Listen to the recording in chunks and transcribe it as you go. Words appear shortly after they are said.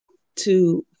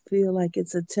to feel like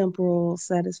it's a temporal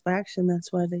satisfaction.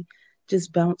 That's why they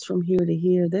just bounce from here to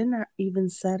here. They're not even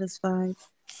satisfied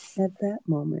at that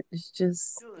moment. It's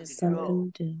just Still in control.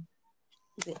 something to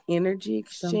the energy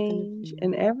exchange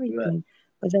and Right. everything.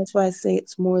 But that's why I say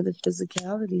it's more the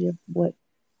physicality of what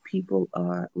people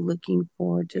are looking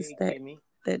for, just Hey,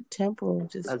 that Kimmy. temporal,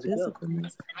 just How's it go?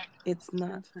 physicalness. It's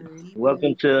not I'm the fine. Welcome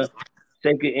deeper. to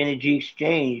Sacred Energy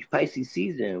Exchange Pisces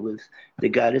season with the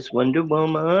goddess Wonder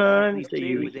Woman, You said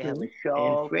you would they have a and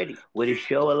show. Freddie. Would it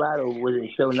show a lot or would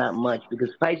it show not much?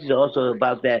 Because Pisces are also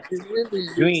about that It's really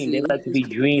dream. They busy. like to be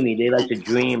dreamy. They like to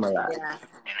dream a lot. Yeah.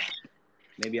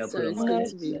 Maybe I'll So put on it's my going No,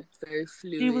 to be headset. very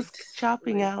she was fluid.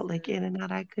 chopping Like, out like in and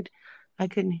out. I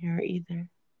couldn't hear her either.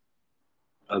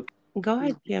 Okay. Go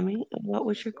ahead, mhm. Kimmy. What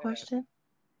was your question?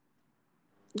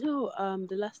 No,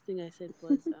 the last thing I said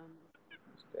was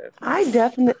I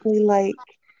definitely like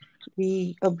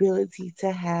the ability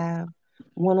to have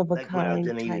one of a Like without kind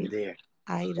them even type there,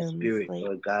 a items, spirit like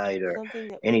or a guide or something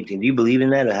that anything. Do you believe in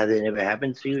that or has it ever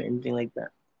happened to you? Anything like that?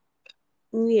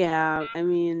 yeah. I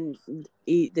mean,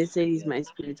 they say he's Yeah. my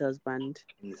spirit husband,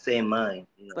 In the same mind,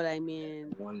 but I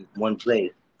mean, one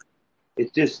place.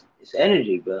 It's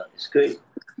energy, bro. It's great.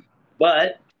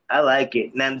 But I like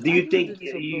it. Now, do I you don't do think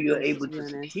this on you're purpose. To able be to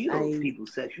honest, heal people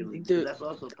sexually? Because do. that's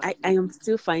also I Pisces. am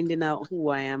still finding out who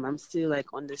I am. I'm still like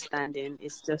understanding.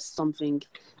 It's just something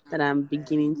that I'm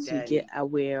beginning to get Daddy,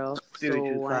 aware of.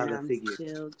 spiritual So I father am figure.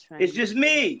 still It's trying just to.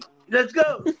 me. Let's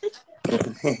go.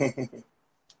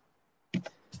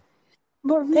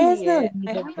 But really, there's no yeah, I need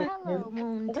of have like it. Hello,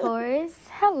 Moon Taurus.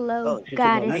 Hello, Oh, she's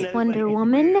talking about I Goddess me. know everybody Wonder can hear you.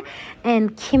 Woman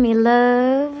and Kimmy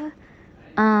Love.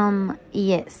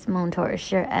 Yes, Moon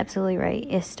Taurus, you're absolutely right.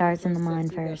 It starts in the just mind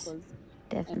settle that first. because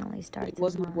Definitely it starts in the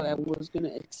wasn't what I mind. was gonna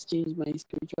exchange my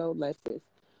spiritual life with.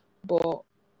 But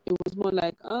it was more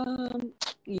like,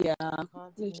 yeah,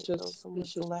 Continent shows so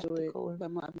let's much just do it. galactical. If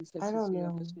I'm not having I sex with don't you,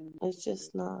 I'm know. just gonna be It's having just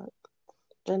sex with not.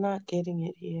 They're not getting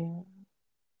it here, you.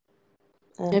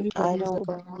 and Everybody's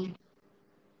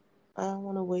I don't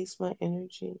want to waste my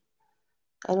energy.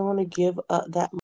 I don't want to give that